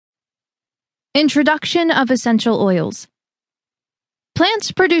Introduction of essential oils.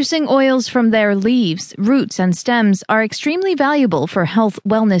 Plants producing oils from their leaves, roots, and stems are extremely valuable for health,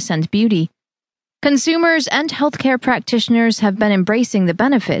 wellness, and beauty. Consumers and healthcare practitioners have been embracing the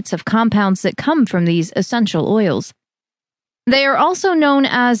benefits of compounds that come from these essential oils. They are also known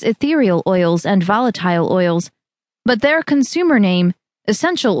as ethereal oils and volatile oils, but their consumer name,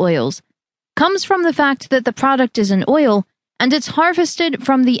 essential oils, comes from the fact that the product is an oil and it's harvested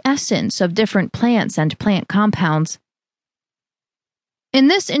from the essence of different plants and plant compounds. In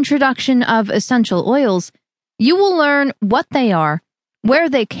this introduction of essential oils, you will learn what they are, where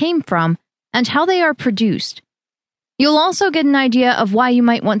they came from, and how they are produced. You'll also get an idea of why you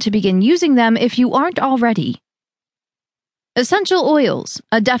might want to begin using them if you aren't already. Essential oils,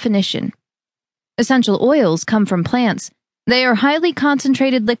 a definition. Essential oils come from plants. They are highly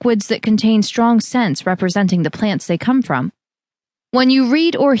concentrated liquids that contain strong scents representing the plants they come from. When you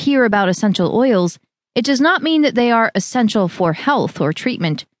read or hear about essential oils, it does not mean that they are essential for health or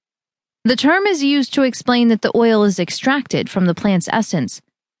treatment. The term is used to explain that the oil is extracted from the plant's essence.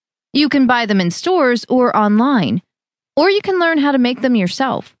 You can buy them in stores or online, or you can learn how to make them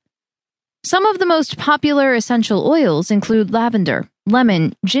yourself. Some of the most popular essential oils include lavender,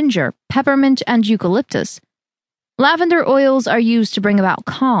 lemon, ginger, peppermint, and eucalyptus. Lavender oils are used to bring about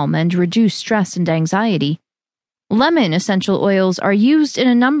calm and reduce stress and anxiety. Lemon essential oils are used in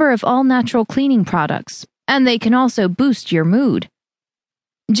a number of all-natural cleaning products, and they can also boost your mood.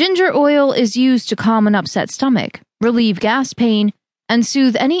 Ginger oil is used to calm an upset stomach, relieve gas pain, and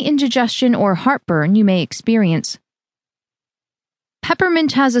soothe any indigestion or heartburn you may experience.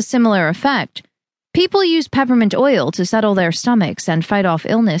 Peppermint has a similar effect. People use peppermint oil to settle their stomachs and fight off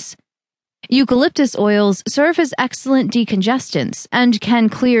illness. Eucalyptus oils serve as excellent decongestants and can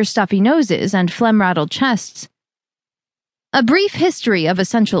clear stuffy noses and phlegm-rattled chests. A brief history of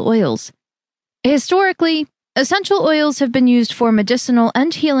essential oils. Historically, essential oils have been used for medicinal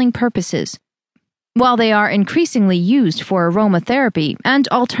and healing purposes. While they are increasingly used for aromatherapy and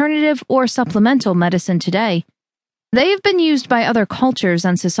alternative or supplemental medicine today, they have been used by other cultures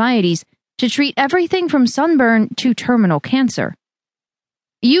and societies to treat everything from sunburn to terminal cancer.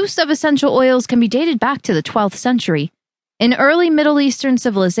 Use of essential oils can be dated back to the 12th century, in early Middle Eastern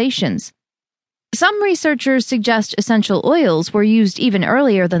civilizations. Some researchers suggest essential oils were used even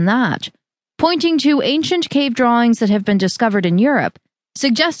earlier than that, pointing to ancient cave drawings that have been discovered in Europe,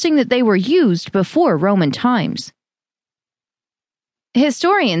 suggesting that they were used before Roman times.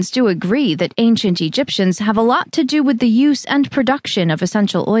 Historians do agree that ancient Egyptians have a lot to do with the use and production of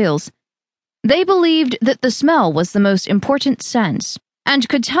essential oils. They believed that the smell was the most important sense, and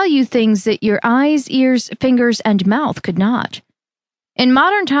could tell you things that your eyes, ears, fingers, and mouth could not. In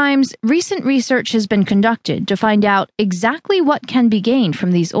modern times, recent research has been conducted to find out exactly what can be gained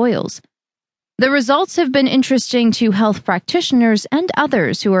from these oils. The results have been interesting to health practitioners and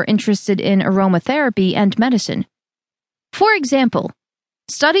others who are interested in aromatherapy and medicine. For example,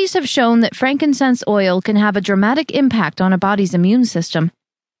 studies have shown that frankincense oil can have a dramatic impact on a body's immune system.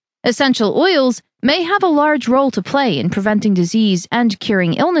 Essential oils may have a large role to play in preventing disease and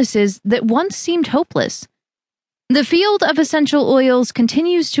curing illnesses that once seemed hopeless. The field of essential oils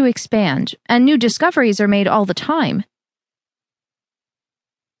continues to expand, and new discoveries are made all the time.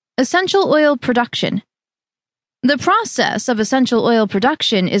 Essential oil production. The process of essential oil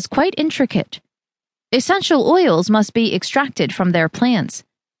production is quite intricate. Essential oils must be extracted from their plants.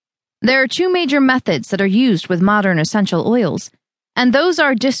 There are two major methods that are used with modern essential oils, and those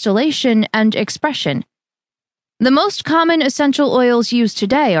are distillation and expression. The most common essential oils used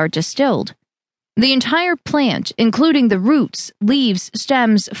today are distilled. The entire plant, including the roots, leaves,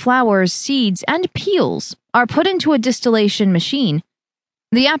 stems, flowers, seeds, and peels, are put into a distillation machine.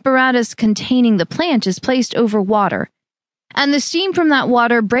 The apparatus containing the plant is placed over water, and the steam from that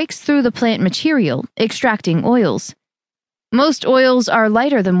water breaks through the plant material, extracting oils. Most oils are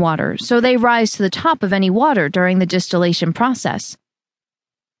lighter than water, so they rise to the top of any water during the distillation process.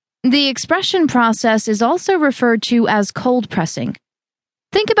 The expression process is also referred to as cold pressing.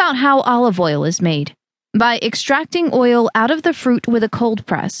 Think about how olive oil is made, by extracting oil out of the fruit with a cold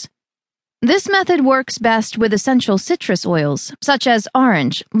press. This method works best with essential citrus oils, such as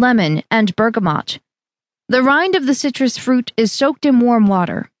orange, lemon, and bergamot. The rind of the citrus fruit is soaked in warm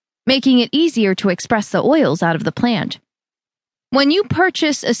water, making it easier to express the oils out of the plant. When you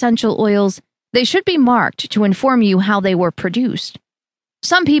purchase essential oils, they should be marked to inform you how they were produced.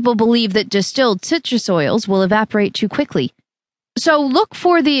 Some people believe that distilled citrus oils will evaporate too quickly, so look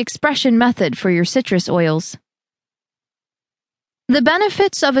for the expression method for your citrus oils. The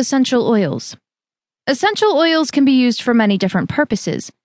benefits of essential oils. Essential oils can be used for many different purposes,